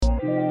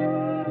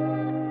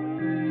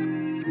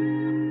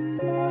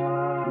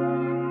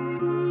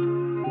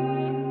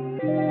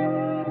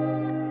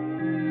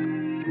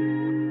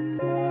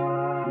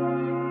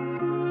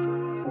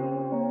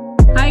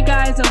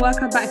guys, and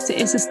welcome back to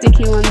It's a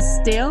Sticky One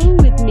Still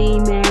with me,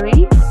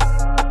 Mary.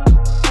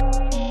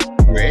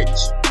 Rich.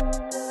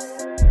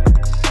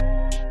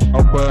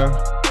 Upper.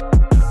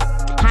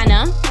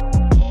 Hannah.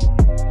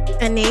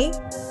 Annie.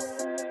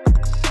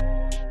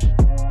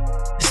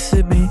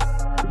 Simi.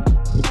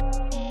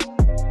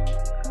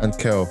 And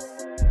Kel.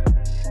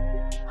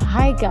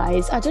 Hi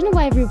guys. I don't know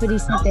why everybody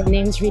said their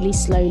names really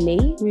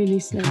slowly. Really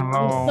slow.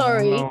 I'm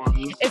sorry.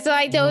 It's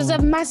like there was a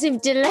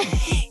massive delay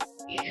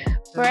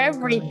for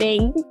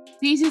everything.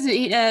 Peace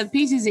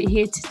isn't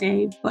here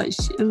today, but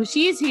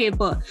she is here,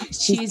 but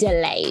She's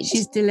delayed.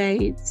 She's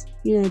delayed.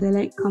 You know, the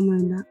late comer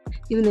and that.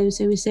 Even though we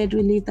said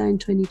we'll leave that in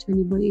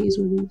 2020, but it is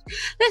what it is.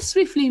 Let's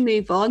swiftly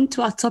move on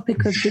to our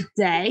topic of the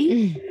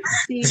day.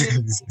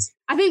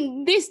 I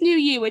think this new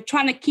year we're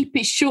trying to keep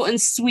it short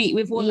and sweet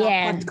with all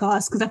our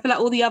podcasts because I feel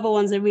like all the other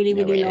ones are really,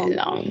 really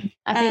long.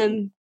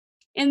 In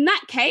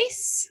that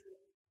case,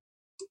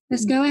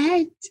 let's go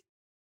ahead.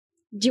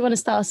 Do you want to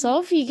start us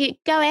off?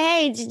 Go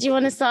ahead. Do you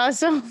want to start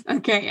us off?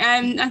 Okay.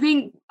 I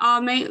think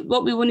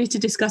what we wanted to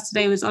discuss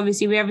today was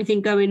obviously with everything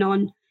going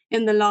on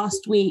in the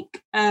last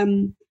week,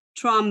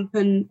 Trump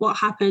and what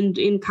happened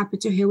in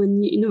Capitol Hill in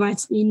the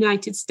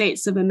United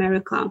States of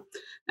America.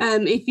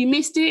 If you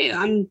missed it,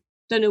 I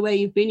don't know where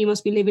you've been. You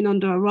must be living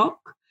under a rock.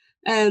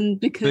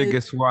 Because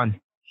biggest one.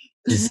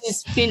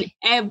 It's been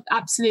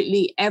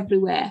absolutely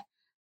everywhere.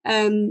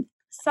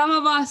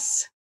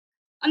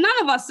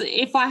 None of us,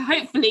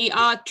 hopefully,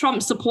 are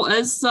Trump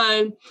supporters.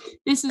 So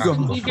this is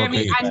going to be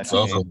very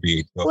anti.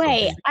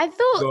 Wait, I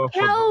thought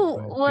Kel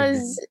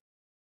was.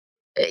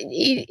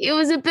 It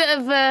was a bit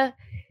of a.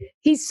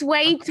 He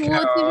swayed towards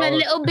him a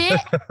little bit.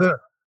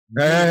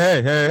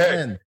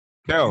 Hey.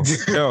 Kel.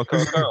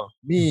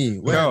 Me.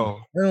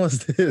 When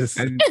was this?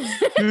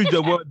 Use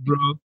your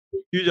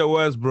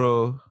words,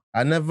 bro.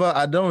 I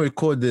don't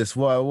record this.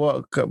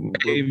 What?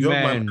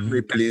 Amen.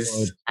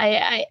 Please.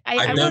 I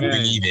don't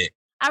believe it.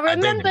 I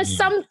remember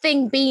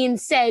something being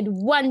said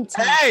one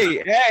time.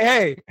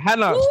 Hey,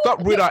 Hannah,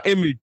 stop with our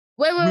image.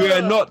 We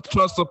are not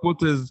Trump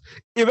supporters.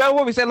 Remember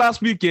what we said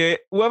last week,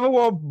 whoever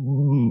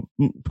one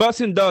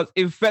person does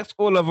infects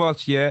all of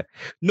us,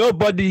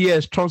 nobody here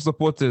is Trump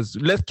supporters.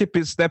 Let's keep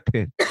it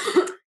stepping.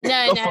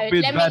 No. Let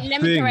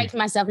me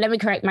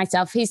correct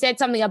myself. He said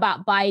something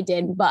about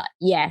Biden, but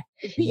yeah.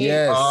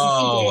 Yes.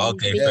 Oh,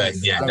 okay. Yes.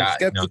 But yeah, I'm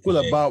skeptical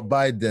about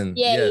Biden.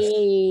 Yeah.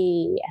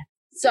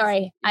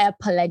 Sorry, I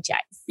apologize.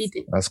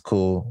 That's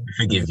cool. We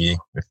forgive you.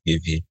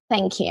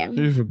 Thank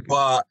you.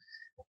 But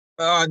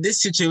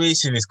this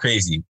situation is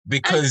crazy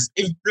because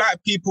if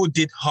black people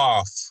did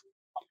half.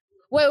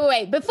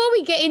 Wait. Before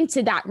we get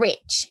into that,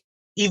 Rich.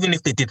 Even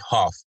if they did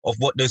half of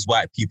what those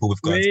white people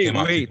with guns came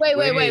up with.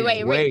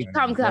 Wait. Rich,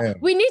 come.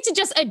 We need to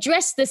just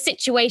address the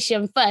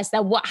situation first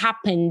and what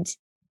happened.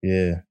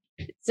 Yeah.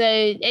 So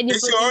you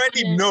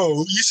already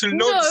know. You should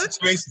know the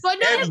situation. But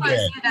no, I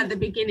said at the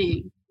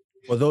beginning.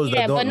 For those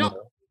that don't know.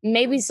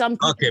 Maybe some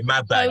people. Okay,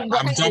 my bad.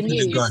 I'm jumping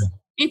the gun.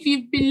 If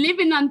you've been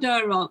living under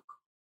a rock,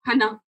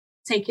 Hannah,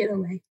 take it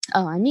away.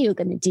 Oh, I knew you were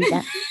going to do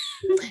that.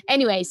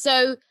 Anyway,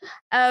 so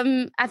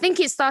I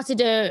think it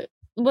started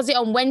was it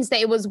on Wednesday?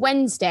 It was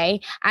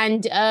Wednesday,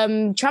 and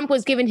Trump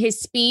was giving his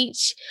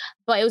speech,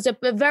 but it was a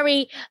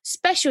very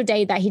special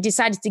day that he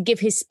decided to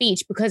give his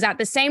speech because at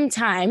the same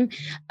time,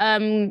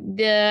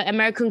 the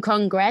American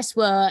Congress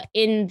were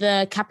in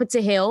the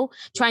Capitol Hill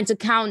trying to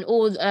count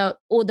all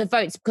the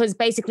votes because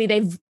basically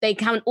they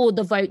count all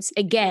the votes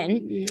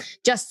again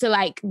just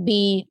to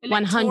be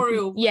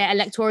 100,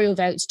 electoral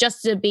votes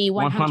just to be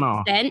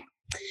 100%.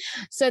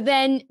 So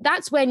then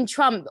that's when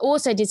Trump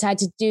also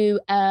decided to do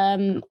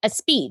a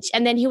speech.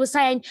 And then he was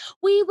saying,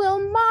 we will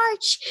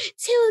march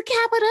to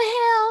Capitol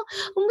Hill.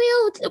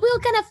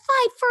 We're going to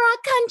fight for our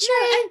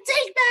country and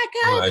take back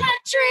our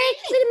country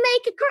and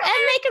make it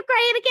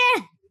great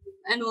again.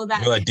 And all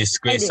that. What a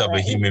disgrace of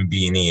a human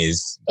being he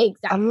is.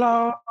 Exactly.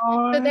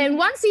 So then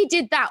once he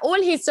did that,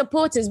 all his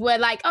supporters were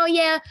like, oh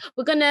yeah,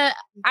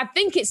 I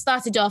think it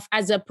started off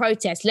as a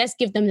protest. Let's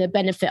give them the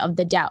benefit of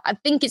the doubt. I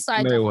think it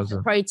started off as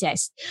a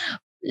protest.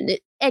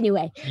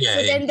 Anyway.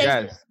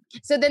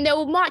 So then they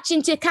were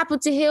marching to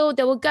Capitol Hill.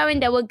 They were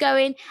going.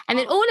 And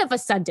then all of a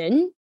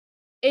sudden,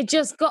 it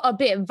just got a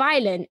bit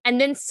violent.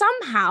 And then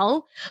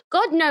somehow,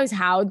 God knows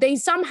how, they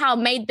somehow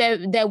made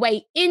their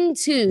way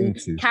into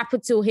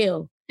Capitol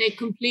Hill. They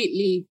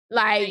completely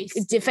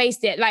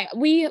defaced it. I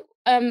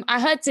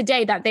heard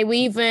today that they were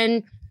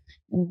they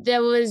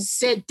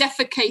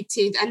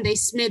defecated and they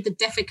smeared the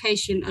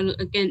defecation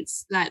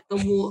against the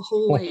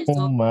hallways.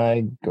 Oh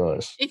my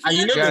gosh!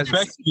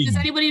 Does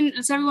everyone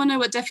know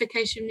what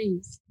defecation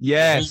means?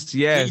 Yes.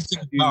 Let's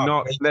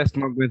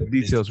not go into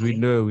details. We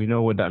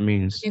know what that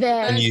means.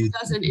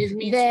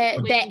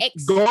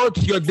 Go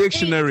to your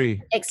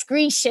dictionary.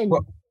 Excretion.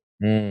 Well,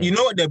 you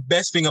know what the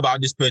best thing about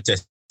this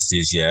protest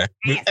is,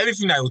 with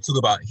everything that we talk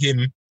about,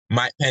 him,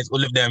 Mike Pence,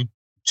 all of them,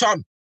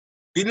 Trump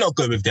did not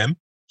go with them.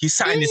 He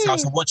sat in his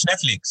house and watched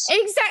Netflix.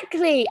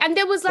 Exactly. And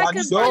there was guys,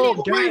 that's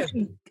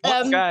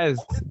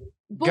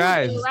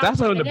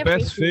not the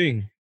best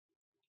thing.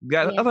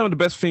 Guys, I think the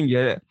best thing,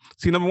 yeah.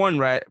 See, number one,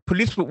 right?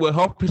 Police were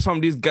helping some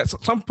of these guys.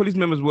 Some police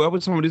members were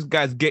helping some of these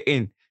guys get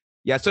in.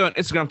 Yeah, I saw on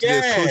Instagram today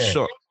a close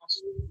shot.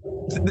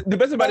 The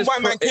best about this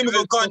white man came with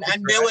a gun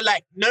and they were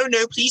like, no,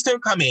 please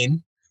don't come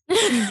in.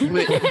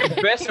 The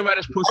best about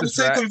this process, I'm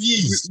so right?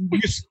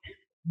 confused.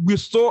 We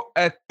saw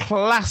a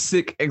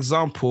classic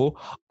example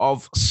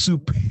of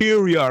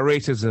superior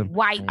racism.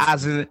 White.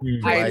 As in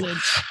like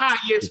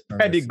highest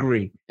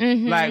pedigree.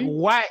 Mm-hmm. Like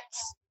white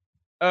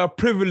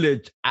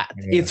privilege at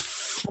its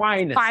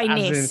finest.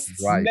 As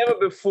in, never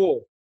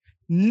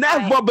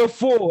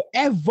before,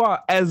 ever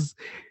as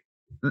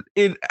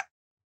in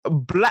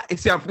black,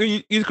 see, I'm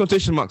going to use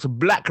quotation marks,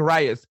 black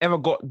riots ever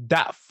got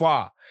that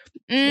far.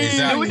 Exactly.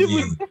 They would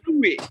even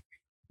do it.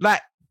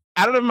 Like,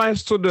 I don't know if I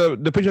saw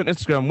the picture on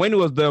Instagram when it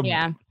was the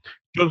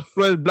George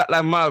Floyd Black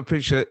Lives Matter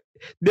picture.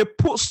 They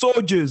put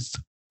soldiers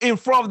in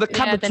front of the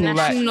Capitol, the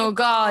National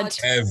Guard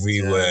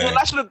everywhere. The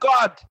National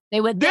Guard.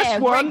 They were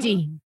there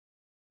ready.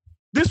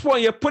 This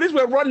one, police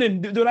were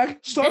running. They're like,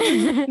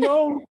 sorry,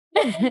 no.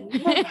 They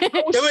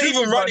weren't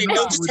even running. They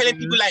were just telling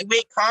people like,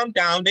 wait, calm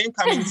down, then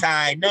come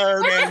inside.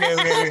 No. Where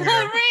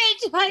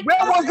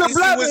was the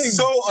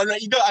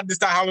blood? You don't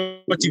understand how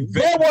much you.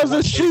 Where was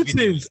the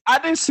shootings? I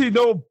didn't see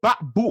no back.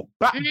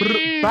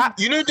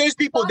 You know those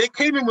people? They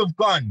came in with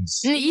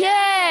guns.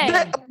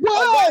 Yeah. A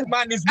white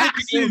man is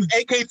looking in with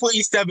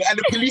AK-47, and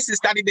the police is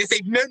standing there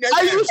saying, no.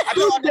 I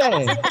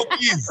don't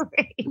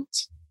understand.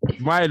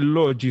 My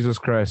Lord Jesus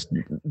Christ.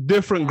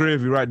 Different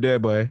gravy right there,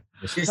 boy.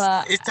 It's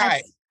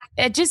tight.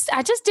 I just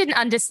didn't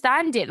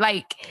understand it.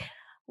 Like,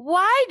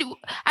 why?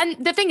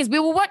 And the thing is, we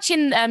were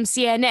watching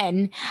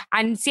CNN,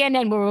 and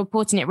CNN were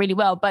reporting it really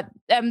well. But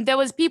there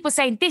was people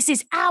saying, "This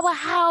is our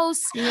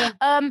house. Yeah.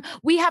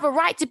 We have a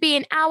right to be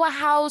in our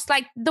house."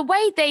 Like the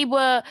way they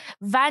were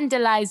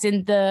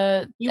vandalizing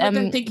the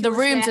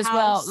rooms as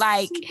well.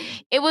 Like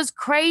it was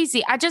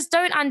crazy. I just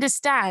don't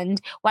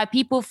understand why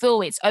people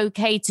feel it's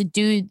okay to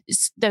do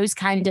those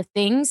kind of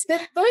things.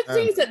 Those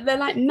things that they're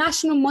like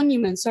national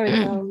monuments. Sorry,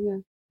 yeah.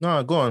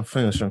 No, go on,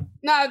 finish him.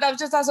 No,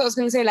 that's what I was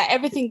going to say. Like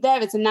everything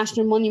there is a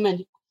national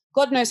monument.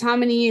 God knows how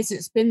many years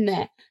it's been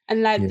there,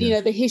 and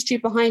the history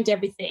behind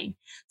everything.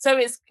 So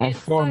it's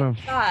so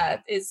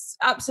bad. It's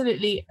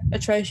absolutely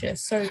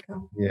atrocious. Sorry,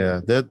 Carl. Yeah,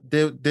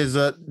 there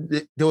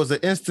was an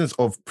instance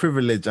of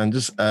privilege and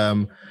just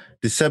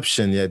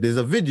deception. Yeah, there's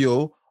a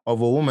video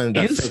of a woman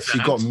that said she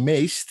got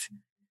maced.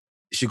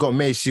 She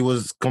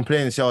was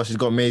complaining. She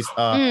got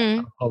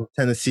maced from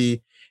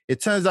Tennessee.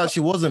 It turns out she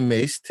wasn't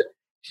maced.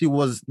 She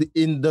was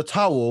in the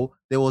towel.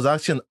 There was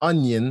actually an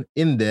onion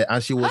in there,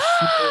 and she was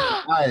smearing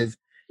her eyes.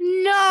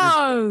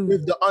 No,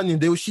 with the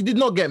onion. She did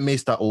not get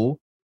maced at all.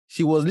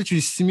 She was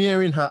literally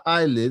smearing her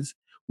eyelids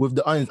with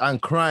the onions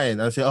and crying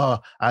and say, "Oh,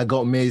 I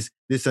got maced,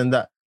 this and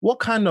that." What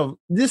kind of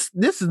this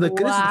is the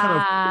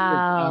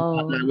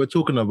kind of like we're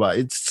talking about.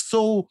 It's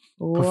so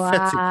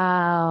pathetic.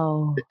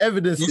 The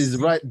evidence is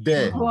right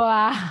there.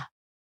 Wow.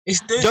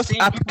 It's just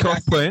at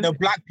Kel's point. The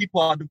black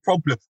people are the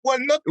problem. Well,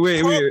 not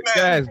wait,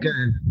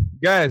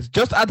 guys.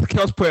 Just at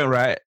Kel's point,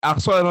 right? I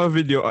saw another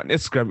video on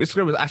Instagram.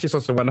 Instagram is actually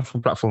such a wonderful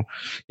platform.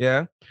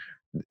 Yeah,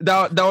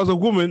 there was a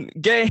woman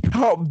getting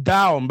helped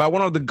down by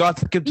one of the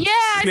guards to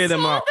clear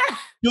them out.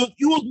 He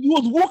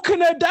was walking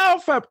her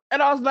down, fam,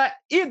 and I was like,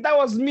 if that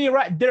was me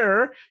right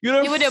there, he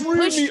would have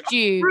pushed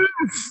you.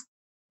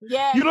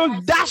 Yeah,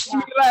 dash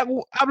me. Like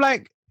I'm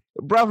like,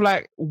 bruv,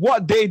 like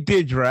what they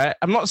did, right?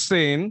 I'm not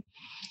saying.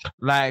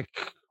 Like,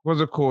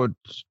 what's it called?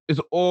 It's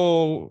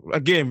all,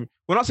 again,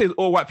 we're not saying it's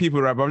all white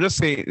people, right? But I'm just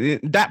saying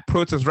that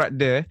protest right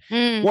there,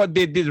 what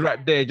they did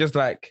right there, just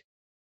like...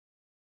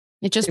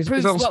 It just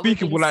proves what we've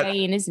been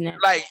saying, isn't it?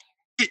 Like,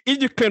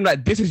 if you claim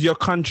like this is your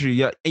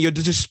country, and you're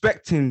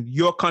disrespecting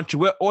your country,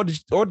 where all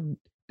the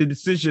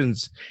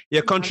decisions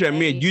your country have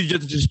made, you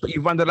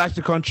vandalize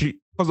the country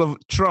because of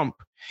Trump.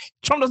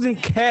 Trump doesn't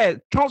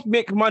care. Trump's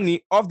make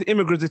money off the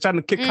immigrants they're trying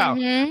to kick out.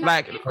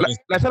 Like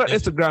I said on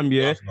Instagram,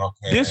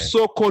 this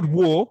so-called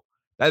war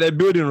that they're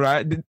building,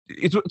 right?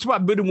 It's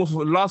about building war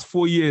for the last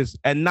 4 years,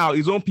 and now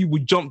his own people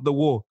jumped the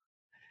war.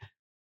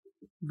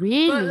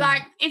 Really? But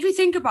like, if you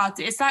think about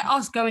it, it's like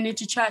us going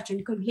into church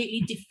and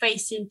completely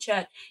defacing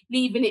church,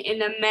 leaving it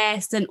in a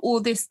mess and all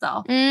this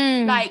stuff.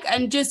 Like,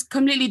 and just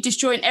completely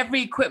destroying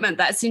every equipment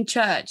that's in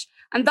church.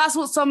 And that's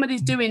what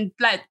somebody's doing.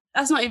 Like,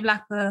 that's not even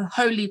like a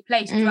holy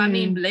place, do you know what I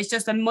mean? But it's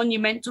just a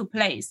monumental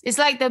place. It's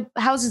like the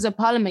Houses of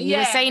Parliament. You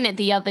were saying it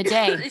the other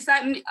day. It's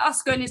like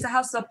us going into the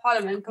Houses of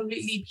Parliament and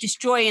completely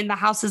destroying the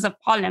Houses of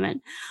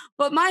Parliament.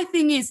 But my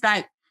thing is,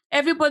 like,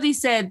 everybody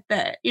said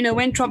that,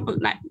 when Trump,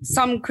 like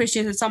some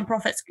Christians and some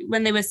prophets,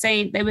 when they were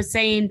saying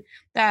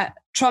that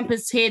Trump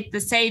is here,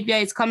 the savior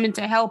is coming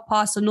to help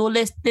us and all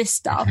this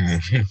stuff.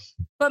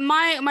 But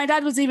my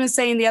dad was even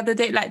saying the other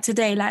day, like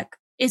today, like,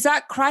 is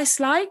that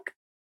Christ-like?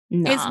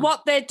 Nah. It's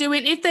what they're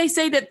doing. If they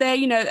say that they're,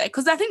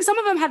 because I think some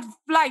of them had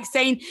flags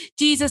saying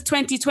Jesus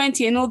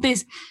 2020 and all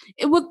this.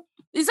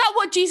 Is that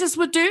what Jesus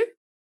would do?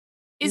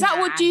 Is that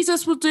what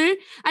Jesus would do?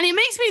 And it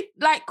makes me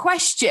like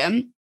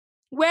question,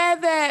 where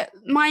their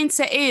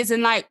mindset is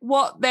and like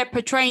what they're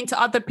portraying to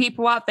other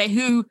people out there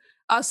who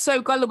are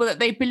so gullible that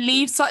they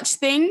believe such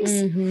things.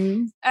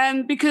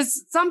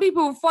 Because some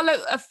people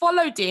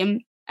followed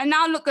him, and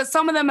now look at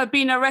some of them are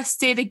being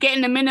arrested and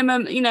getting a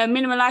minimum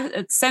life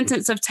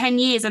sentence of 10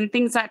 years and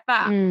things like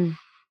that.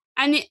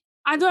 And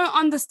I don't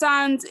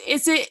understand.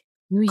 Is it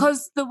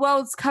because the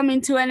world's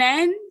coming to an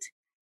end?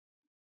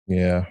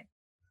 Yeah.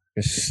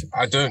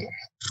 I don't.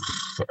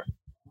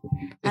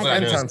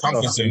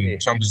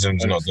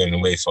 Trumpism's not going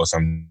away for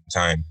some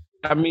time.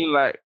 I mean,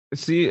 like,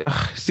 see,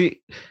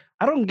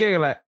 I don't get it.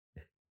 Like,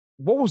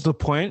 what was the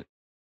point?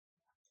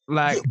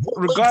 Like,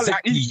 regardless,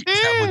 exactly is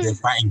that what they're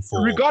fighting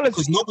for? Regardless,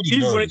 because nobody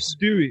knows. Wanted to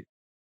do it.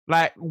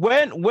 Like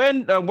when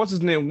what's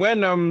his name?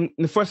 When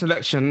the first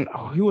election,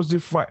 he was the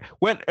fight.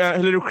 When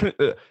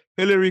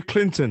Hillary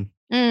Clinton.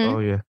 Oh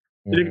yeah.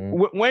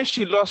 When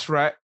she lost,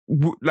 right?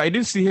 Like, I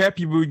didn't see her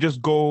people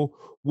just go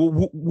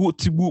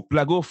whoop,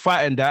 like go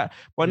fight and that.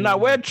 But now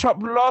when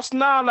Trump lost,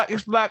 now like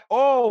it's like,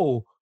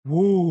 oh,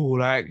 whoa,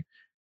 like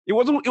it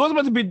wasn't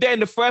meant to be there in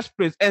the first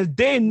place. As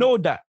they know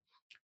that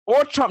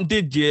all Trump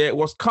did,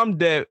 was come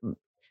there,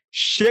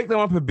 shake them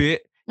up a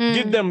bit,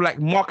 give them like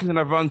marketing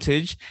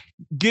advantage,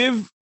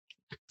 give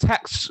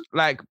tax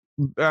like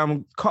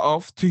cut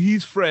off to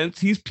his friends,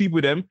 his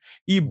people, them.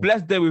 He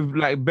blessed them with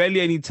like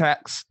barely any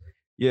tax,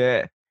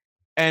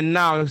 and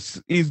now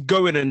he's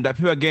going and that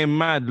people are getting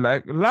mad.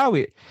 Like, allow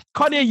it.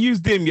 Kanye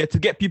used him to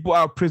get people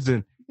out of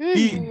prison.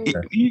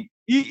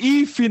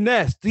 He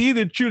finessed. He's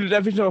the true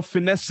definition of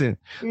finessing.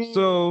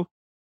 So,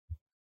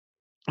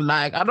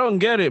 like, I don't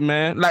get it,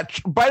 man. Like,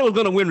 Biden was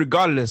gonna win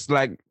regardless.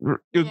 Like,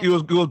 it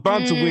was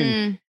bound to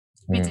win.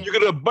 You're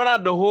gonna burn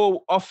out the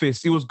whole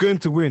office. He was going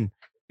to win.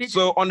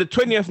 So on the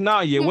 20th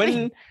now,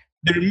 when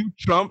they remove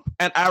Trump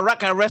and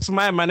Iraq arrests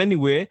my man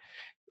anyway,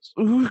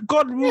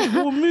 God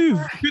will move.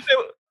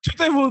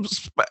 Twitter will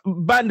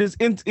ban his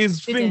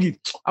finger.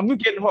 I'm gonna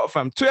get hot,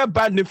 fam. Twitter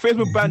banned him,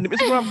 Facebook banned him,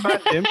 Instagram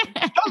banned him.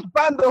 Just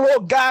ban the whole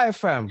guy,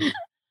 fam.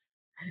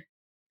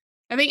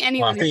 I think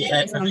anyone is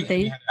saying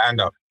something.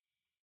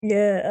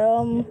 Yeah,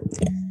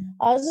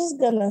 I was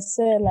just gonna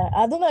say, like,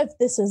 I don't know if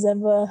this has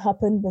ever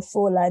happened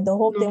before, like the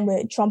whole thing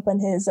with Trump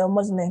and his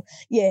Muslim.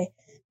 Yeah,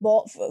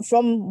 but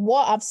from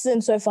what I've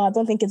seen so far, I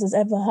don't think it has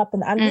ever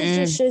happened. And this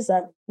just shows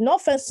that, no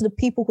offense to the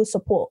people who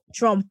support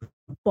Trump,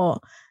 but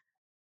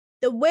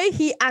the way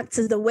he acts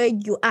is the way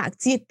you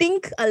act. You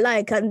think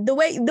alike, and the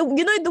way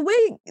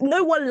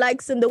no one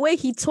likes him, the way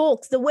he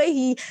talks, the way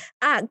he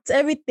acts,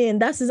 everything.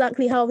 That's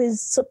exactly how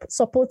his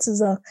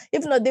supporters are.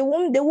 If not, they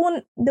won't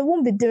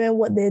be doing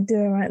what they're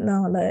doing right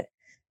now. Like,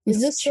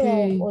 it's just so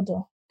out of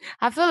order.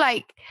 I feel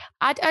like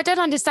I don't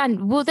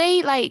understand. Will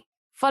they like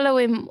follow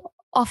him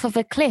off of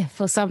a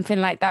cliff or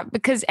something like that?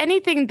 Because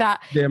anything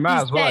that he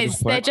says,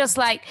 they're just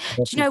like,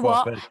 do you know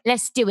what?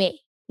 Let's do it.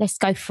 Let's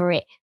go for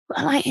it.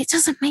 But like, it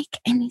doesn't make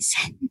any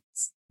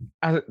sense.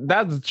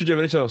 That's the true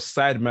definition of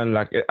side man.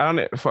 Like, I don't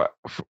know, for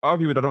all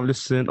people that don't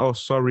listen, oh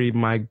sorry,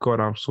 my God,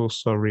 I'm so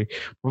sorry.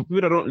 For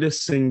people that don't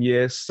listen,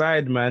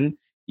 side man,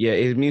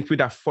 it means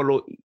people that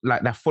follow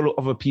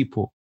other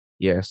people.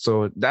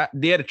 So that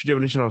they're the true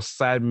definition of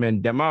side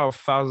men. The amount of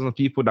thousands of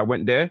people that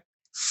went there,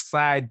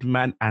 side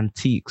man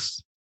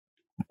antiques.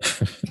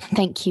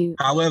 Thank you.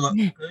 However,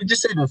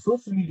 just say that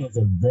social media is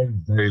a very,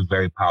 very,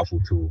 very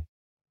powerful tool.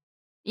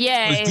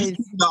 Yeah, because these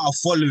people that are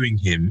following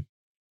him,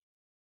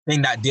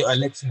 saying that the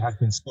election has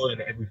been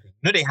stolen and everything,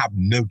 no, they have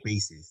no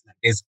basis. Like,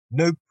 there's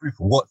no proof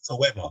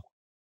whatsoever.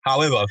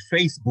 However,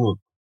 Facebook,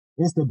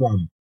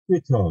 Instagram,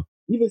 Twitter,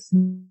 even it's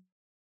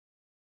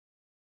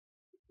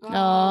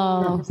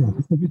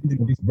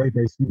very,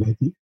 very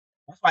sweet.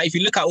 That's why if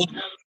you look at all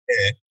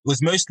it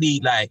was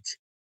mostly like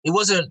there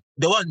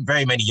weren't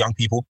very many young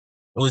people.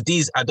 It was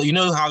these, you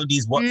know how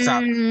these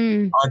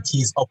WhatsApp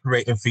aunties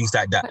operate and things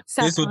like that.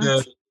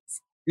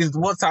 These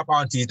WhatsApp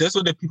aunties, those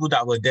were the people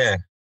that were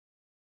there.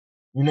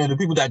 You know, the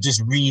people that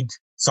just read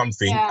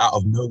something out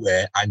of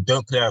nowhere and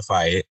don't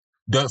clarify it,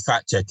 don't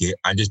fact check it,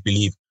 and just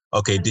believe,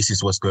 okay, this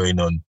is what's going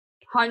on.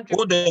 100%.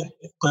 All the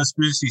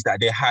conspiracies that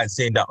they had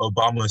saying that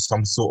Obama is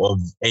some sort of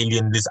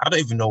alien list, I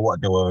don't even know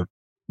what they were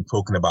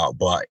talking about,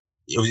 but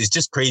it's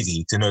just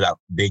crazy to know that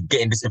they're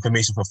getting this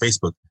information from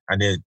Facebook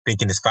and they're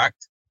thinking it's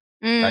fact.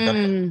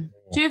 To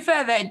be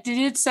fair, they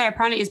did say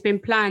apparently it's been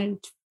planned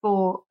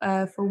for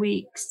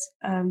weeks.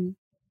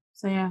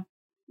 So yeah,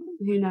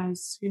 who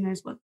knows? Who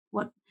knows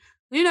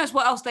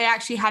what else they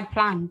actually had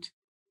planned?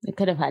 They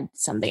could have had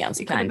something else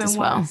planned as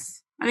well.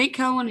 I think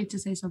Kel wanted to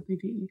say something,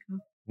 didn't you, Kel?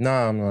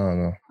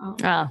 No. Oh.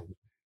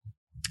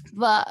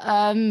 But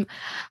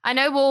I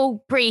know we're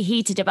all pretty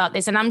heated about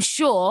this, and I'm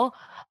sure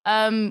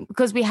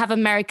because we have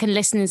American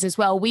listeners as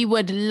well, we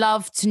would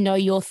love to know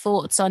your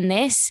thoughts on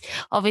this.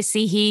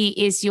 Obviously, he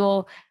is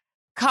your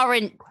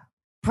current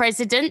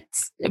president,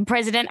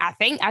 I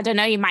think. I don't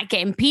know, he might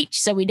get impeached,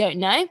 so we don't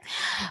know.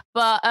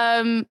 But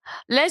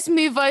let's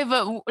move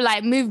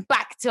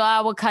back to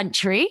our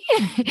country.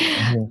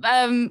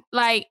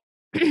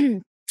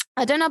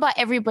 I don't know about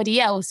everybody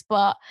else,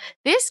 but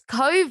this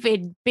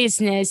COVID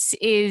business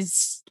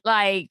is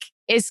like,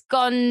 it's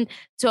gone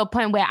to a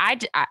point where I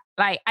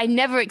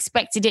never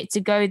expected it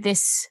to go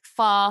this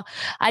far.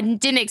 I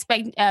didn't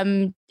expect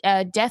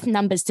death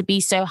numbers to be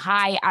so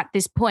high at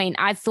this point.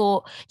 I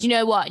thought, you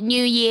know what,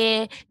 New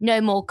Year,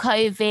 no more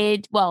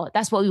COVID. Well,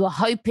 that's what we were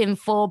hoping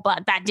for,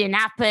 but that didn't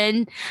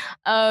happen.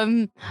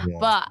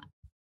 But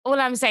all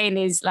I'm saying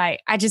is, like,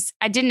 I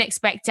didn't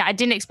expect it. I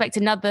didn't expect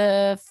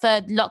another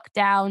third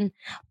lockdown,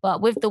 but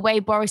with the way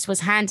Boris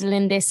was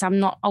handling this, I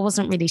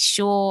wasn't really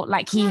sure.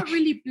 Like, I can't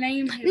really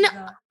blame him. No,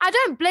 I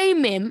don't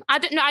blame him. I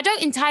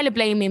don't entirely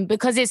blame him,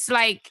 because it's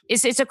like,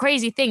 it's a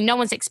crazy thing. No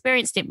one's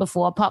experienced it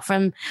before, apart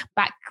from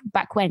back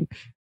when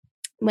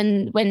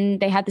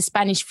they had the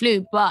Spanish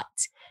flu.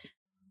 But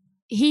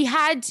he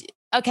had,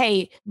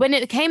 okay, when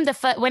it came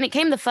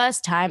the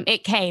first time,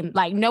 it came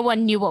like no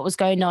one knew what was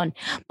going on.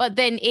 But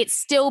then it's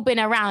still been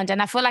around,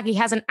 and I feel like he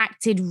hasn't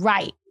acted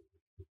right.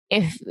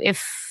 If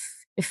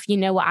you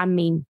know what I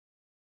mean.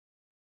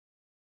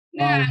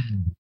 Yeah.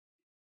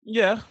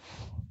 Yeah.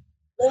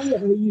 Are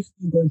you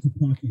still going to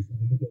parties?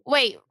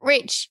 Wait,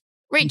 Rich,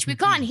 we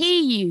can't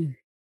hear you.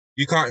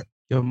 You can't.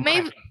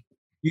 Maybe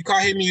You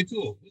can't hear me at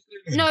all.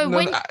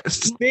 no.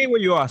 Stay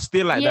where you are.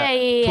 Stay like that.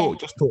 Yeah. Talk.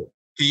 Just talk.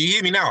 Can you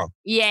hear me now?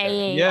 Yeah.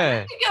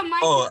 I think your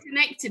mic is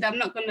connected. I'm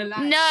not gonna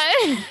lie.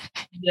 No.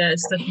 Yeah,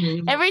 it's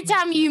definitely. Every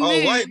time you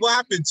move. Oh, what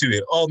happened to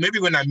it? Oh, maybe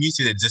when I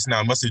muted it just now,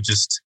 I must have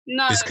just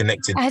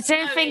disconnected. I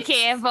don't think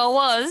it ever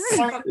was.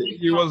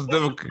 It was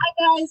the.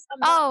 Hi guys.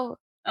 Oh,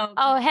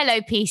 hello,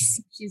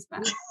 Peace. She's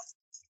back.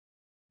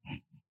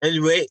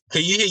 Anyway,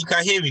 you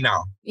can't hear me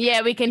now?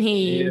 Yeah, we can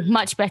hear you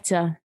much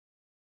better.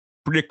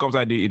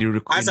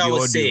 As I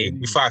was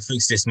saying before I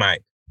fix this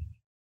mic,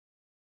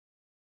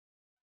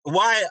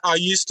 why are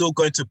you still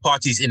going to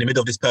parties in the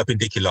middle of this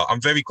perpendicular?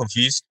 I'm very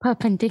confused.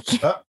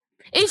 Perpendicular.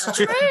 It's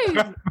true.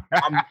 New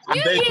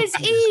Year's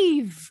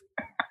Eve.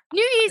 Do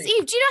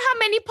you know how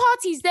many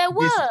parties there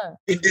were?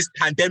 In this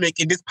pandemic,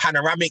 in this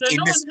panoramic, So in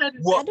no this... one heard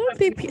What? I don't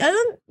think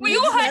We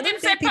all heard him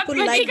say people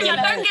perpendicular.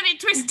 like Don't get it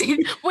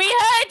twisted. We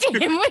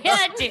heard him. No,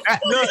 I did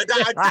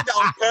that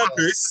on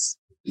purpose.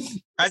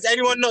 Has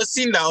anyone not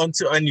seen that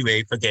until...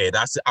 Anyway, forget it.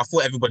 I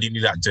thought everybody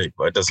knew that joke,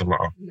 but it doesn't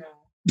matter. No.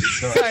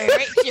 Sorry,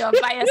 Rich, you're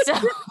by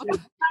yourself.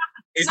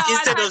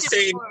 Instead of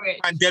saying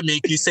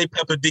pandemic, you say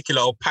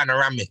perpendicular or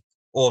panoramic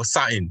or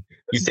something.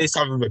 You say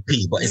something with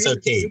P, but it's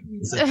okay.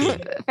 It's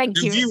okay. Thank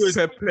The you. viewers,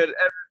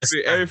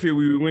 everything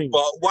we win.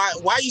 but why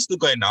are you still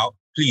going out?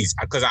 Please,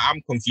 because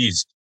I'm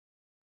confused.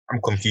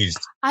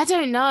 I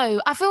don't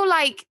know. I feel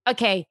like,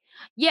 okay,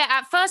 yeah,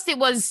 at first it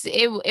was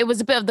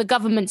a bit of the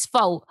government's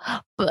fault,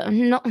 but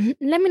let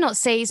me not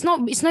say it's no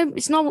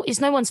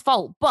one's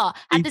fault. But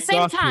at the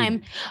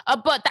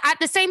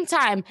same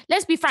time,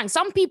 let's be frank,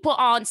 some people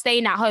aren't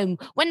staying at home.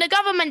 When the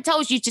government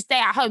tells you to stay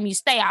at home, you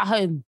stay at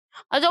home.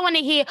 I don't want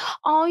to hear,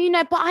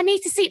 but I need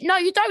to see. No,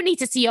 you don't need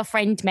to see your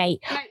friend,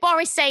 mate.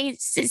 Boris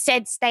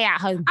said stay at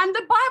home. And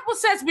the Bible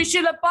says we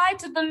should abide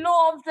to the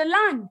law of the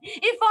land.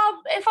 If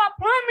our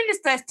Prime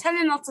Minister is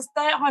telling us to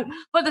stay at home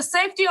for the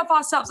safety of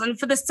ourselves and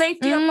for the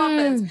safety of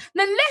others,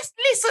 then let's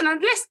listen and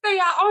let's stay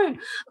at home.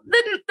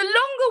 The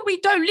longer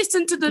we don't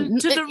listen to the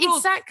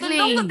rules, the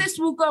longer this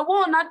will go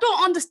on. I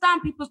don't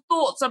understand people's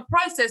thoughts and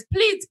process.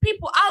 Please,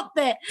 people out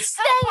there,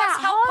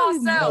 help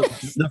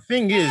ourselves. The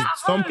thing is,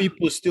 some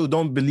people still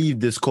don't believe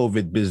this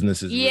COVID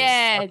business is real.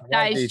 Yeah,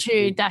 that is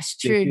true. That's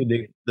true.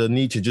 The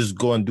need to just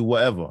go and do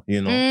whatever,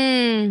 you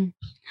know.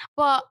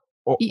 But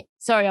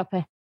sorry,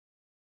 Ope.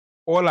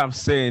 All I'm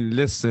saying,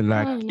 listen,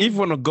 like, if you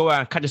want to go out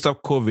and catch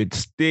yourself COVID,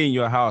 stay in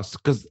your house.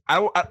 Because I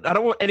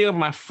don't want any of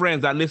my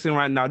friends that listen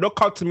right now. Don't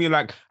come to me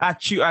like,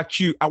 at you.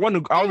 I want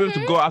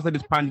to go after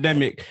this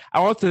pandemic. I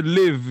want to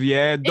live,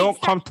 yeah. Don't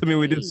come to me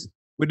with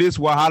this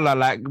wahala.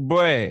 Like,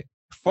 boy,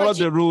 follow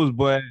the rules,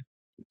 boy.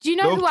 Do you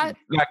know don't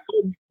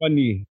be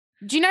funny.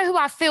 Do you know who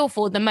I feel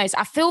for the most?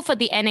 I feel for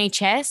the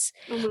NHS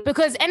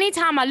because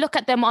anytime I look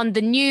at them on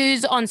the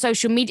news, on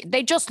social media,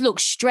 they just look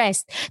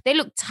stressed. They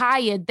look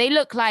tired. They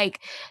look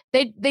like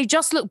they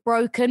just look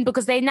broken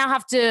because they now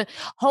have to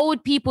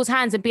hold people's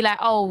hands and be like,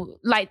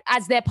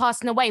 as they're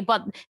passing away,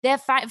 but their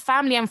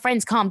family and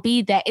friends can't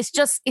be there. It's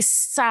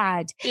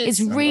sad.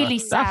 It's really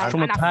sad.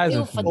 And I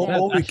feel for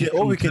them.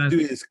 All we can do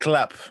is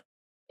clap.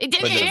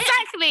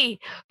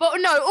 Exactly. But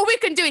no, all we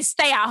can do is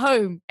stay at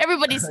home.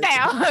 Everybody stay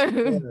at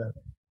home.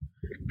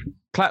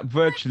 Clap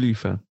virtually,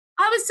 fam.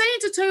 I was saying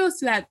to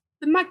Toyos, like,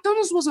 the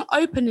McDonald's wasn't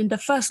open in the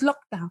first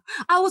lockdown.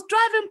 I was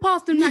driving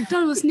past the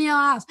McDonald's near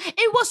our house.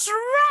 It was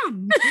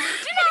rammed. Do you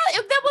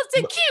know, there was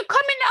a queue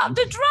coming out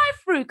the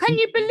drive-through. Can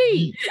you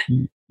believe?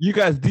 You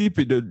guys deep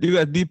it, though. You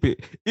guys deep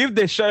it. If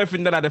they shut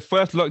everything down at the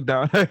first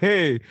lockdown,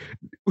 hey,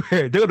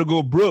 they're going to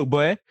go broke,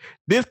 boy.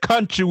 This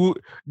country,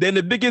 they're in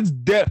the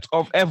biggest debt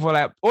of ever.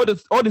 Like, all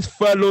this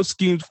furlough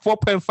schemes,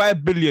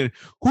 4.5 billion.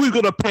 Who is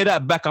going to pay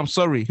that back? I'm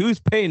sorry. Who is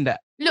paying that?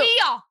 Look,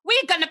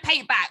 we're going to pay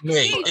it back.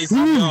 I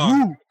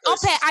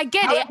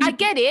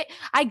get it.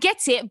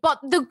 But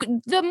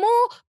the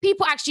more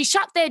people actually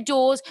shut their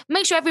doors,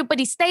 make sure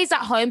everybody stays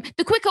at home,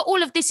 the quicker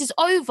all of this is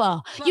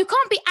over. You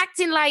can't be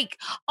acting like,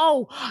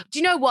 oh, do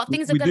you know what?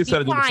 Things are going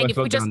to be fine if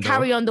we just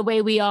carry on the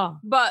way we are.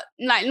 But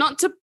like, not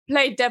to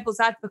play devil's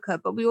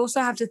advocate, but we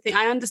also have to think,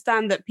 I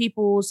understand that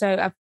people also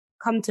have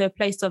come to a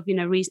place of,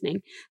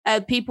 reasoning.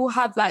 People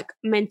have like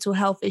mental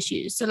health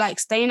issues. So like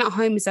staying at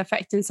home is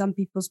affecting some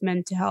people's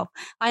mental health.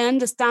 I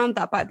understand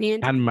that, but at the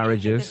end and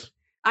marriages.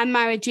 And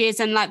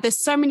like there's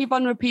so many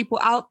vulnerable people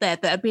out there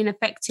that have been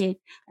affected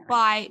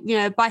by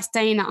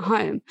staying at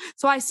home.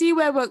 So I see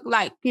where we're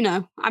like,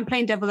 I'm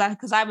playing devil's advocate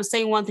because I was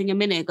saying one thing a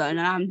minute ago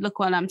and look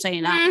what I'm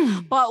saying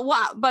now.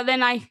 But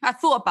then I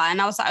thought about it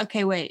and I was like,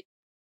 okay, wait.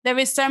 There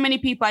is so many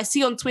people I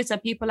see on Twitter,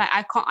 people like,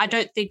 I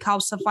don't think I'll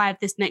survive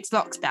this next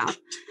lockdown.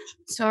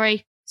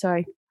 Sorry.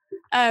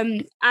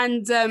 And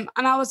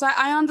I was like,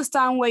 I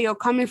understand where you're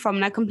coming from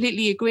and I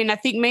completely agree. And I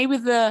think maybe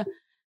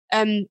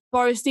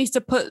Boris needs to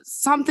put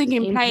something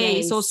in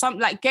place or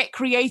something, like get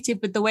creative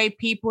with the way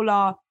people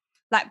are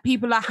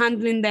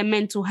handling their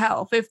mental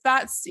health. If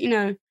that's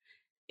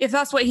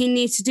what he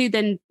needs to do,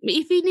 then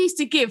if he needs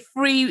to give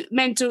free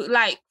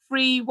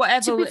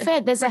whatever. To be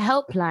fair, there's a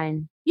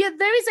helpline. Yeah,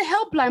 there is a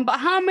helpline, but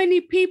how many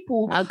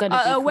people are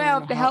aware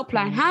of the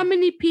helpline? How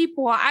many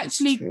people are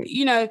actually,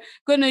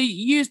 going to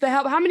use the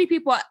help? How many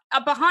people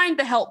are behind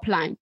the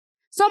helpline?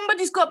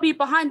 Somebody's got to be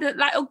behind it.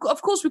 Like,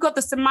 of course, we've got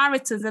the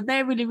Samaritans, and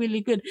they're really,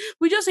 really good.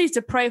 We just need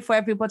to pray for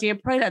everybody and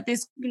pray that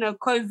this,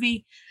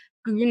 COVID,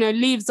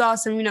 leaves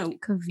us, and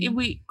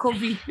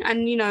COVID,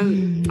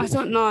 and I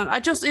don't know.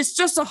 It's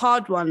just a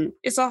hard one.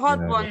 It's a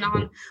hard one,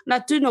 and I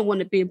do not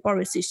want to be in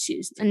Boris's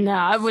shoes. No,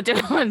 I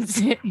wouldn't want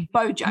to.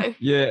 Bojo.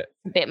 Yeah,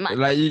 a bit much.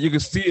 Like you can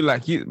see,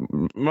 like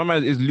my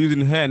man is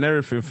losing hair and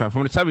everything. Fam.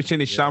 From the time he changed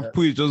his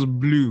shampoo, it's just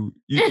blue.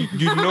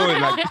 You know it,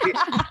 like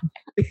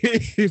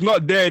he's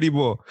not there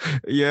anymore.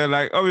 Yeah,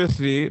 like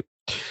obviously,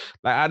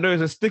 like I know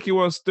it's a sticky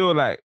one still,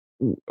 like,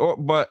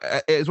 but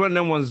it's one of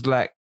them ones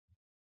like.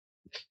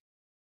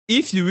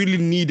 If you really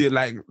need it,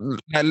 like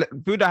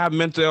people that have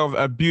mental health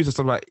abuse and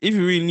stuff, like if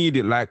you really need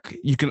it, like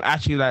you can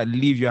actually like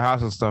leave your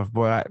house and stuff.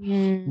 But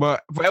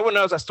but for everyone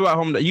else that's still at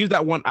home, that use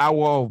that 1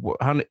 hour of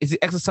is it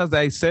exercise that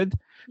I said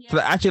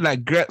to actually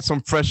like get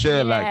some fresh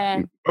air,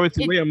 like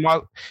obviously wear your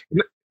mask.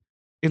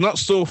 It's not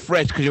so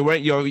fresh because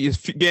you're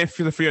getting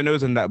feeling through your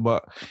nose and that,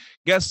 but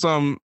get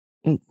something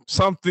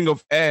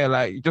of air,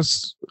 like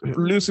just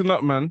loosen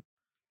up, man.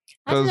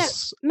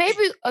 Maybe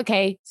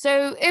okay.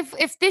 So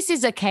if this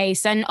is a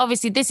case, and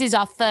obviously this is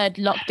our third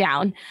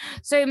lockdown,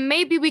 so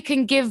maybe we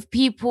can give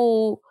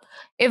people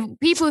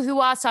who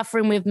are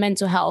suffering with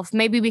mental health,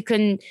 maybe we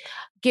can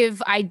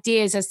give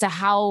ideas as to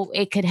how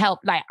it could help.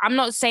 Like, I'm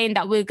not saying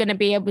that we're going to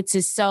be able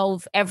to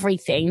solve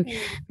everything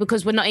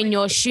because we're not in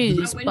your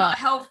shoes, we're but not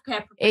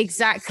healthcare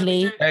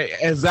exactly.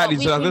 Exactly.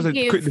 So I'm just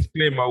a quick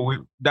disclaimer.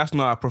 That's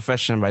not our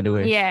profession, by the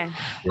way. Yeah.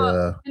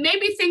 But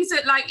maybe things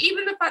that, like,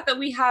 even the fact that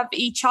we have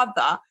each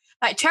other,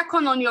 like, check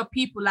on your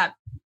people, like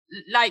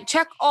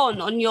check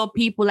on your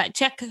people, like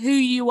check who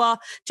you are,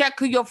 check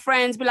who your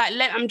friends, be like,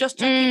 I'm just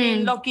checking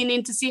in, logging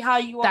in to see how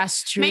you are.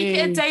 That's true. Make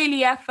it a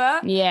daily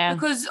effort. Yeah.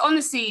 Because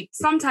honestly,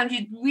 sometimes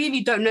you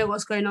really don't know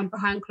what's going on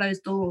behind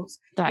closed doors.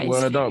 That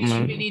is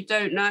you really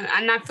don't know.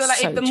 And I feel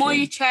like if the more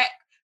you check,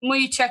 the more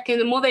you check in,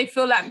 the more they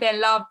feel like they're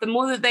loved, the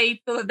more that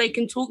they feel that they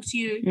can talk to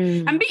you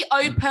and be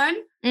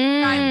open.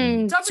 Like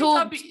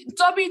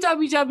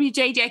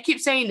WWJD, I keep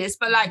saying this,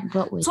 but like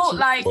talk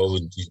like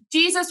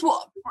Jesus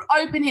will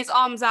open his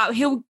arms out.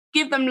 He'll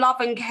give them love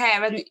and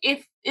care. And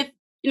if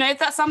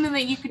that's something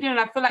that you could do, and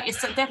I feel like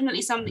it's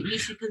definitely something you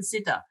should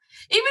consider.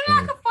 Even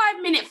like a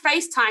 5-minute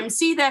FaceTime,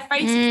 see their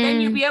faces, then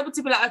you'll be able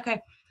to be like,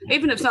 okay,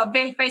 even if it's not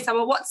a FaceTime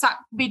or WhatsApp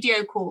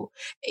video call,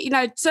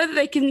 so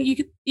that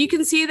you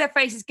can see their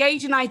faces,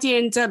 gauge an idea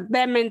into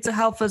their mental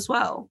health as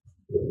well.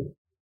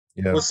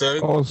 Yeah.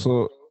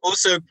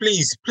 Also,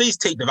 please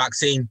take the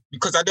vaccine,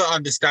 because I don't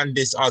understand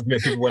this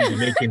argument people want to be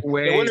making.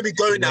 They want to be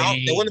going out.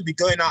 They want to be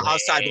going out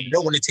outside, but they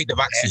don't want to take the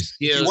vaccine.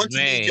 If you want to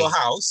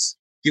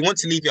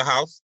leave your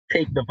house,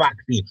 take the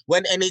vaccine.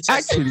 When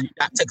NHS sends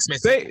that text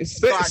message,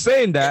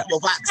 saying that your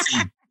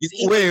vaccine.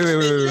 Wait,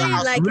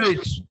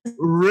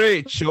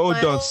 Rich, hold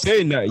on,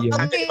 saying that, yeah.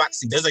 And the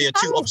vaccine, those are your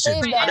two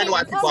options. I don't know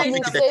why people are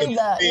thinking they can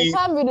be. You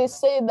can't really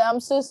say that.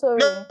 I'm so sorry.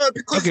 No,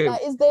 because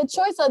it's their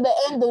choice at the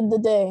end of the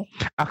day.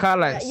 I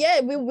can't like.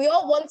 Yeah, we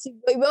all want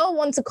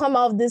to come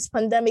out of this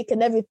pandemic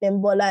and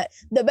everything, but like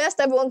the best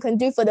everyone can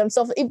do for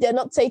themselves, if they're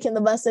not taking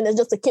the vaccine, is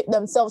just to keep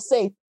themselves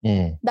safe.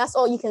 That's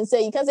all you can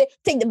say. You can't say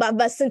take the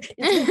vaccine.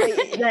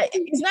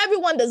 It's not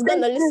everyone that's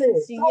gonna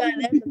listen to you.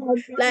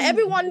 Like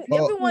everyone.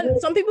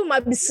 Some people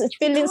might be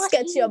feeling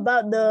sketchy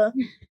about the.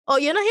 Oh,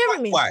 you're not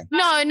hearing me? Why?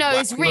 No,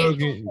 it's real.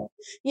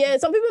 Yeah,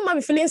 some people might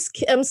be feeling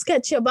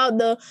sketchy about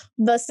the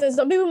vaccine.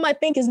 Some people might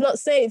think it's not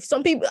safe.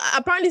 Some people,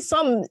 apparently,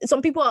 some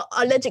people are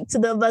allergic to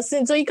the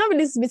vaccine. So you can't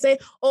really be saying,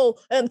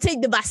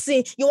 take the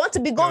vaccine. You want to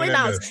be going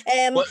out.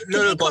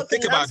 But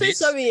think about this.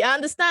 Sorry, I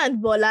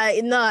understand, but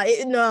like,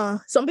 no.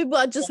 Some people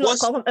are just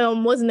just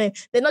not wasn't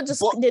it?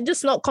 They're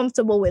just not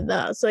comfortable with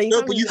that. So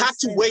you have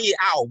to weigh it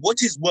out.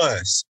 What is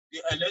worse,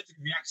 the allergic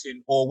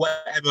reaction or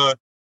whatever?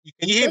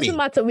 Can you hear me? Doesn't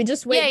matter. We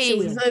just wait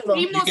till it's over.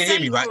 You can hear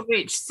me, right?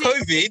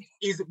 COVID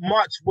is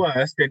much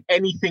worse than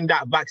anything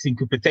that vaccine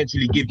could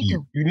potentially give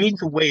you. You need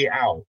to weigh it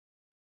out.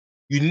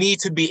 You need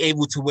to be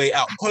able to weigh it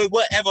out.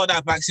 Whatever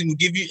that vaccine will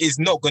give you is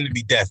not going to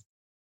be death,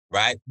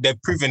 right?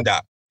 They've proven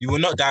that. You will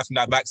not die from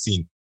that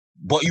vaccine,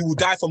 but you will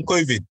die from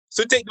COVID.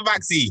 So take the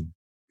vaccine,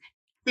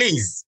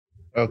 please.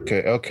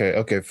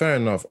 Okay. Fair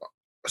enough.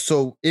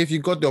 So if you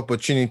got the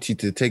opportunity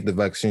to take the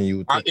vaccine, you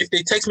would take if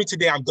they text me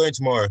today, I'm going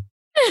tomorrow.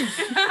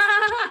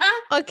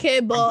 Okay,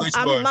 but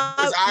I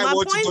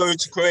want to go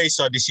to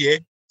Croatia this year,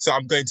 so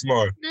I'm going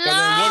tomorrow.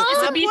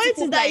 The point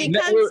is that you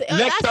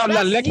can't.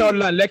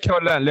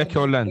 Let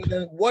your land.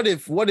 What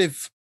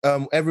if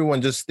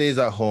everyone just stays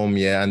at home,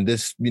 and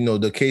this,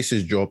 the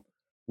cases drop?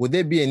 Would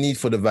there be a need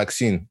for the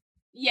vaccine?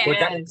 Yeah,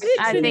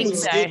 I think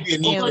so. Be a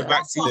need for the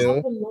vaccine. What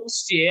happened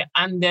last year,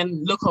 and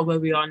then look at where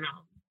we are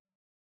now.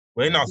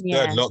 We're in our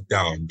third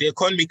lockdown. The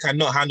economy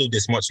cannot handle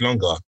this much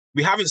longer.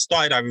 We haven't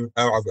started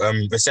our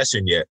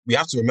recession yet. We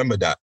have to remember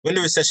that. When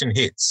the recession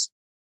hits,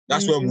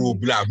 that's when we'll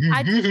be like,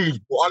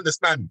 we'll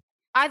understand.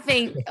 I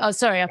think... Oh,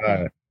 sorry.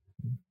 I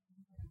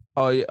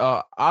was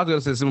going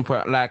to say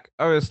simple. Like,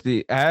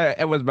 obviously,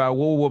 it was about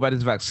what about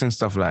this vaccine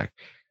stuff, like.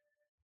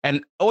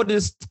 And all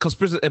this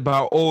conspiracy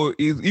about,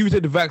 you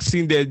take the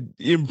vaccine, they're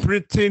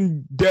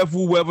imprinting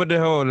devil, whatever the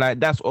hell, like,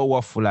 that's all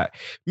waffle. Like,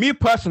 me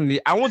personally,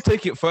 I won't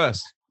take it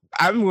first.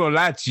 I'm gonna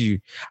lie to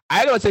you.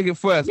 I don't take it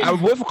first. I will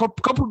wait for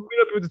a couple of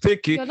people to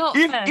take it.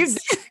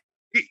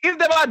 If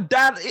they about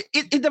that,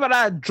 if they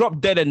about drop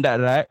dead and that,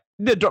 right?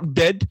 If they drop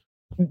dead,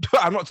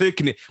 I'm not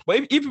taking it.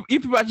 But if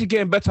people actually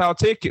getting better, I'll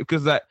take it,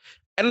 because like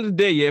end of the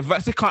day,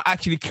 vaccine can't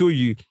actually kill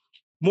you.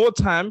 More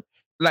time,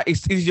 like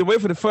it's your way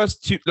for the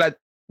first two, like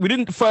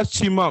within the first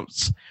 2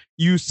 months,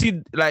 you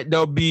see like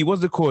there'll be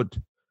what's it called?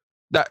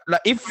 That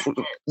like if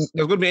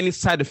there's gonna be any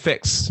side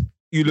effects,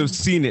 you'll have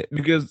seen it,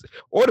 because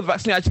all the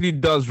vaccine actually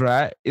does,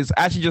 right, is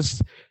actually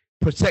just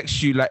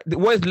protects you. Like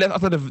what is left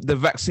after the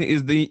vaccine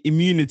is the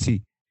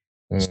immunity.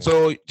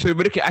 So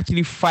everybody can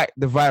actually fight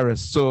the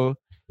virus. So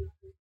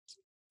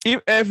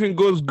if everything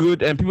goes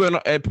good and people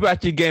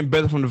actually getting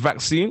better from the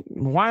vaccine,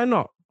 why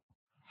not?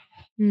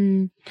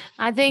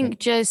 I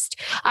think it's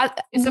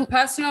a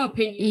personal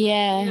opinion.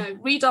 Yeah.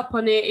 Read up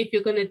on it if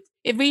you're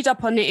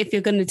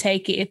gonna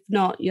take it. If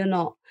not, you're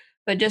not.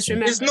 But just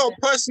remember, it's not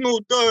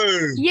personal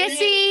though. Yes,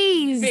 it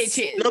is.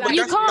 No, but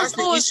that's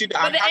the issue that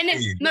I'm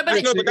having.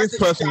 But that's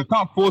personal. You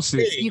can't force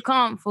it. You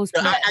can't force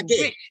it. I get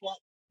it.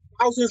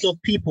 Thousands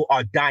of people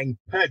are dying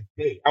per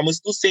day, and we're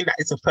still saying that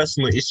it's a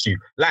personal issue.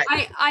 Like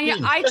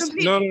I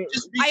completely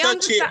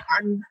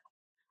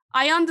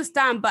I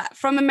understand, but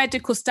from a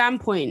medical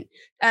standpoint,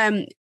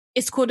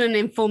 it's called an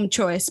informed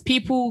choice.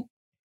 People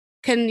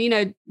can,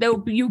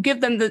 you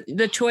give them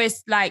the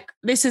choice, like,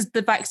 this is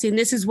the vaccine,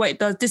 this is what it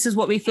does, this is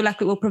what we feel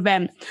like it will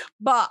prevent.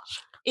 But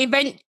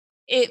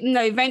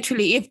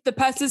eventually, if the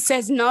person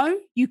says no,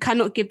 you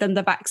cannot give them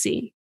the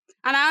vaccine.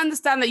 And I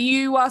understand that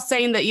you are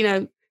saying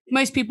that,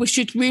 most people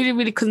should really,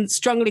 really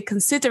strongly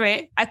consider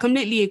it. I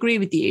completely agree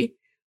with you.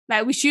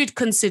 Like, we should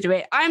consider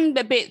it. I'm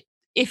a bit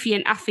iffy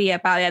and affy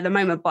about it at the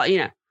moment, but,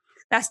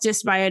 that's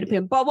just my own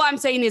opinion. But what I'm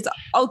saying is,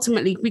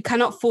 ultimately, we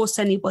cannot force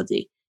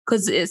anybody,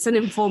 because it's an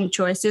informed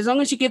choice. As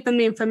long as you give them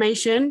the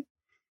information,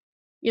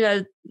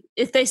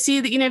 if they see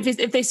that,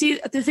 if they see,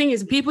 the thing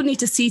is, people need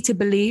to see to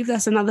believe.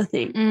 That's another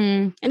thing.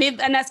 And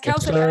as Kel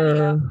said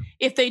earlier,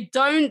 if they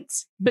don't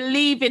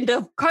believe in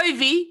the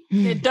COVID,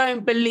 they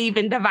don't believe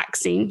in the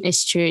vaccine.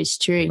 It's true.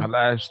 Same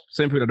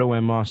people that don't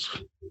wear masks.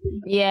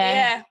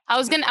 Yeah. I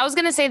was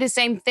gonna say the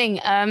same thing.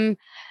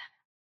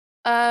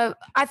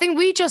 I think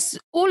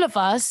all of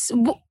us,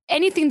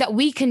 anything that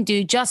we can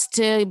do just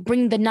to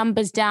bring the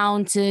numbers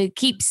down, to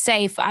keep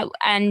safe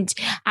and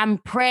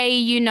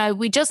pray,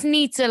 we just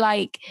need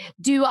to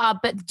do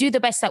the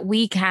best that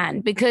we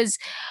can, because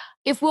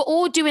if we're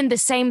all doing the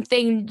same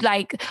thing,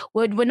 like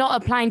we're not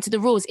applying to the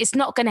rules, it's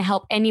not going to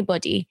help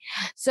anybody.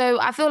 So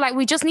I feel like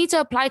we just need to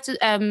apply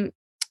to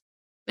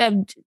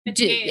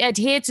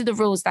adhere to the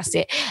rules. That's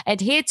it.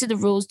 Adhere to the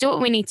rules. Do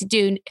what we need to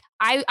do.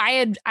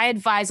 I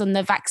advise on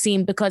the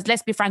vaccine, because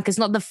let's be frank, it's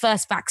not the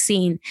first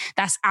vaccine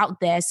that's out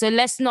there. So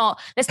let's not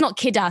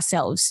kid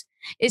ourselves.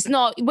 It's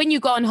not, when you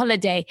go on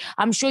holiday,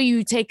 I'm sure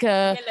you take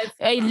a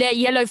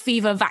yellow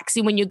fever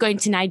vaccine when you're going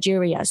to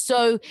Nigeria.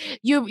 So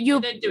you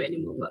don't do it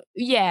anymore. But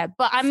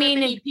but I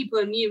mean, many people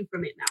are immune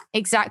from it now.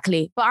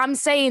 Exactly. But I'm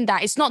saying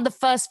that it's not the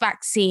first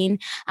vaccine,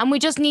 and we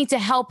just need to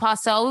help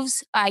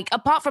ourselves. Like,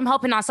 apart from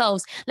helping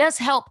ourselves, let's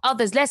help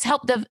others. Let's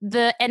help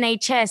the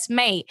NHS,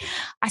 mate.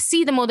 I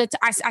see them all the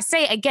time. I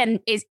say it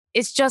again. It's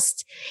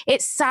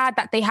sad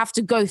that they have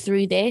to go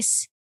through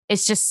this.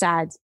 It's just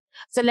sad.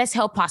 So let's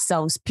help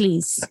ourselves,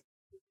 please.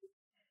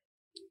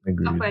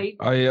 Agreed.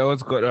 Oh yeah,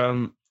 what's good?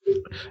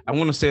 I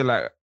want to say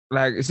like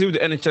see with the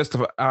NHS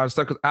stuff. I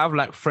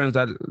have friends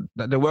that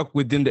they work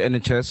within the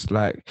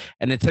NHS,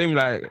 and they tell me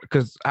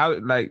because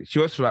she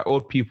works for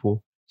old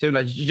people. So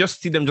like you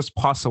just see them just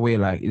pass away,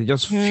 like it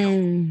just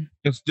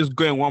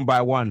going one by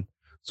one.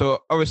 So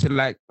obviously,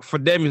 like for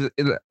them,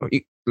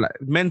 like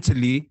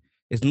mentally,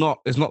 it's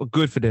not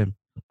good for them.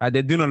 Like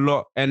they're doing a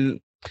lot, and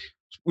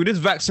with this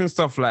vaccine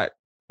stuff, like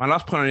my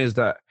last point is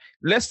that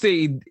let's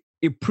say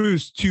it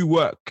proves to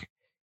work,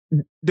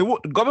 the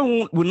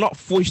government will not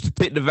force you to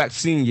take the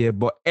vaccine, yeah,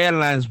 but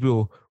airlines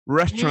will.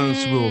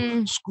 Restaurants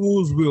will,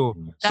 schools will.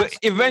 That's so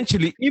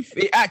eventually, if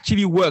it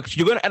actually works,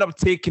 you're going to end up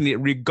taking it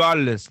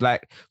regardless.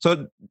 Like,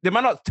 so they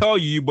might not tell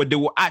you, but they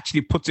will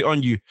actually put it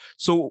on you.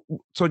 So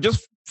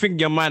just think in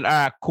your mind, all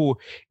right, cool.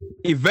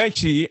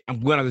 Eventually, I'm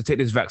going to have to take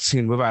this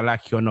vaccine, whether I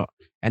like it or not.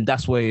 And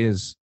that's what it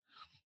is.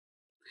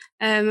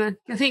 I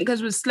think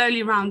because we're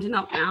slowly rounding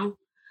up now.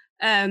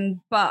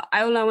 But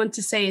all I want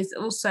to say is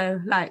also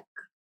like,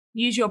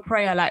 use your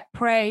prayer, like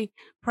pray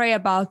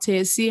about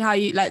it, see how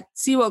you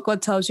see what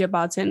God tells you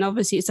about it. And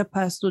obviously it's a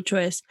personal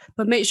choice,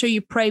 but make sure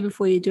you pray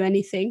before you do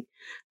anything.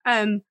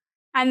 And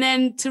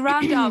then to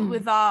round up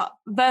with our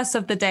verse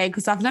of the day,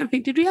 because I don't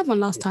think, did we have one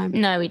last time?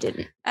 No, we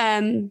didn't.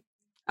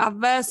 Our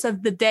verse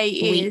of the day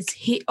is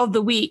of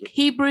the week,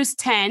 Hebrews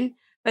 10,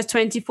 verse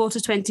 24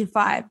 to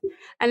 25.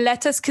 And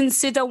let us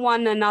consider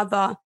one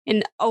another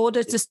in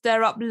order to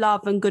stir up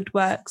love and good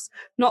works,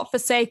 not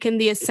forsaking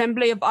the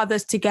assembly of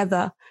others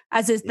together,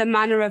 as is the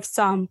manner of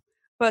some,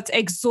 but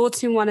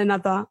exhorting one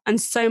another,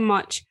 and so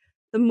much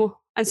the more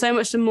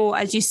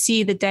as you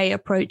see the day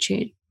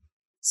approaching.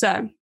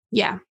 So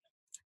yeah,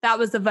 that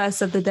was the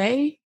verse of the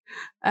day.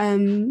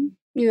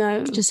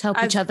 Just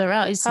help each other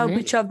out,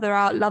 each other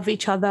out, love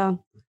each other,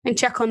 and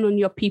check on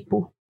your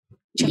people.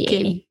 Check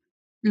in,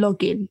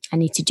 log in. I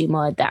need to do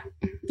more of that.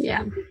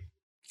 Yeah.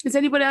 Does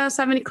anybody else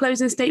have any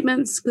closing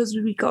statements? Because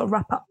we got to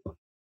wrap up.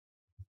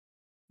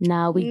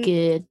 No, we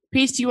good.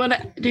 Peace, do you want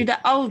to do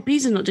that? Oh,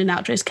 Peace is not doing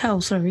that. It's Kel,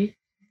 sorry.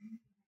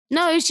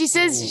 No, she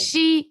says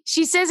she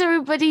says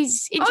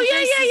everybody's. Oh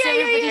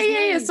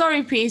yeah.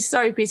 Sorry, Peace.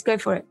 Go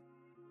for it.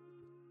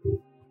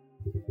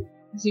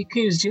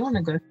 Because do you want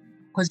to go?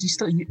 Because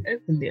you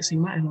opened it, so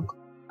you might have.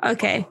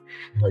 Okay.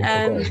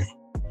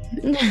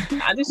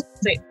 I just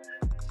say.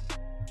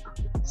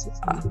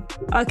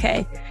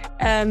 Okay.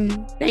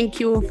 Thank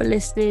you all for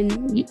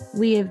listening.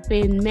 We have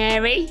been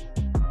Mary,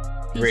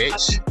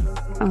 Rich,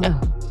 Hannah,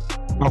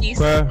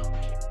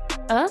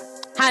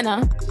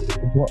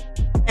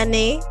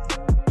 Annie,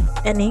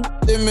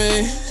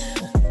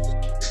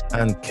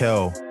 and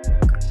Kel.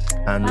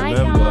 And bye,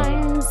 remember,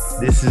 guys.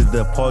 This is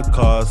the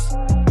podcast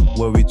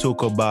where we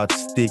talk about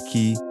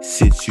sticky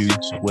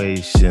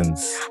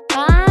situations.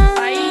 Bye.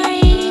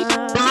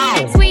 Bye.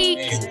 Next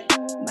week.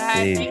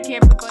 Bye. Thank you,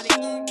 everybody.